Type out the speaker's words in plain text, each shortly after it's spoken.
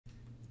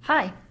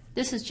Hi,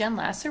 this is Jen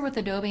Lasser with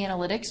Adobe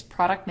Analytics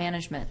Product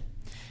Management.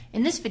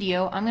 In this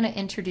video, I'm going to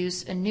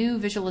introduce a new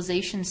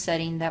visualization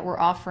setting that we're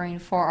offering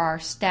for our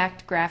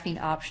stacked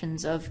graphing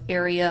options of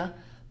area,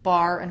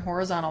 bar, and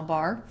horizontal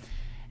bar.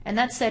 And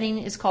that setting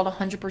is called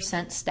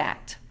 100%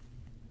 stacked.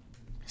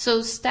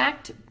 So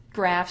stacked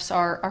graphs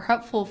are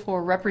helpful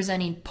for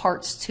representing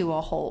parts to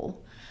a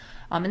whole.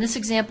 In this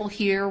example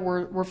here,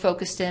 we're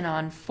focused in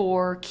on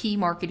 4 key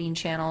marketing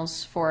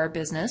channels for our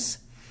business.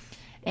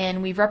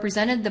 And we've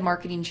represented the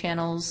marketing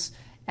channels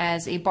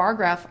as a bar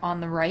graph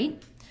on the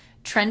right,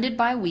 trended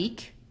by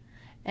week,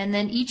 and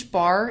then each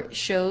bar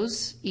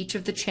shows each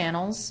of the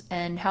channels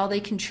and how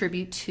they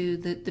contribute to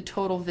the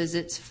total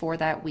visits for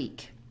that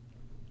week.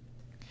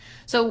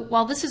 So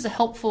while this is a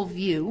helpful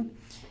view,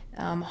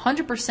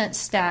 100%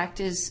 stacked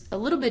is a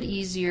little bit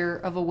easier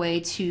of a way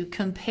to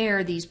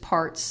compare these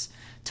parts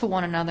to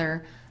one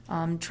another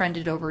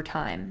trended over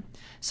time.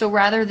 So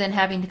rather than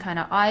having to kind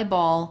of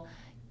eyeball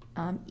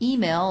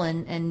email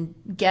and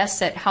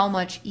guess at how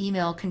much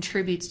email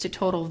contributes to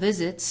total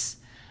visits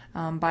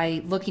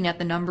by looking at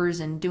the numbers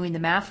and doing the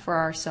math for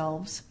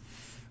ourselves,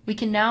 we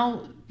can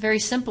now very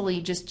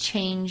simply just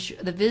change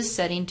the viz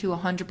setting to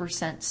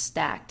 100%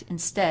 stacked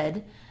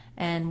instead,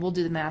 and we'll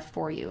do the math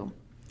for you.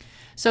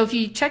 So if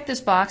you check this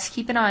box,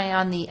 keep an eye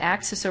on the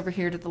axis over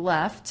here to the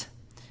left.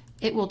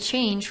 It will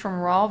change from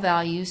raw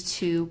values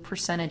to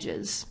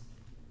percentages.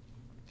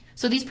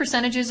 So these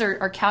percentages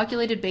are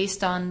calculated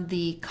based on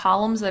the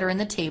columns that are in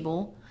the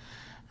table.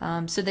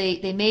 So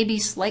they may be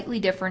slightly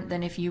different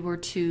than if you were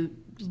to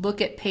look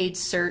at paid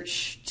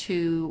search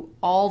to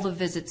all the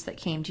visits that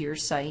came to your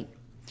site.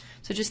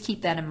 So just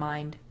keep that in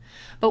mind.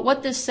 But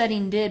what this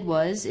setting did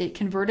was it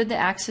converted the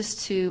axis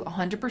to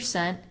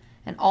 100%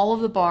 and all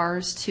of the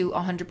bars to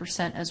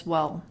 100% as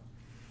well.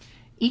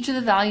 Each of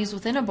the values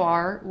within a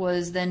bar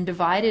was then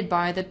divided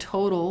by the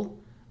total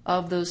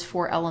of those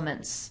 4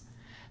 elements.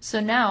 So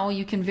now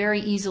you can very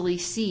easily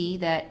see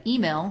that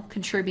email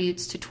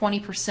contributes to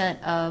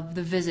 20% of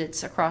the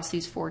visits across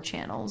these 4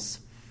 channels.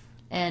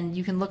 And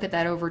you can look at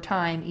that over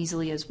time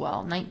easily as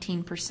well.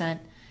 19%,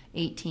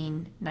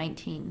 18,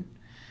 19.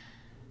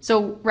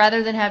 So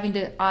rather than having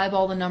to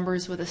eyeball the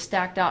numbers with a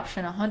stacked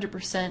option,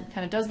 100%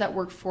 kind of does that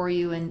work for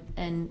you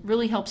and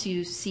really helps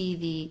you see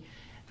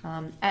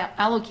the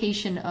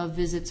allocation of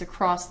visits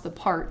across the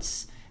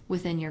parts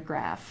within your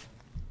graph.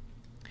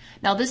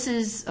 Now this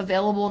is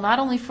available not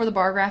only for the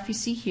bar graph you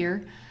see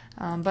here,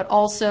 but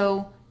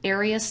also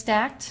area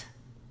stacked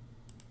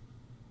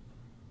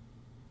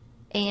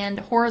and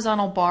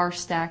horizontal bar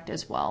stacked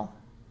as well.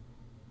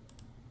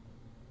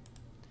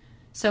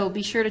 So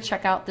be sure to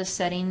check out this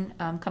setting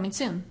coming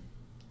soon.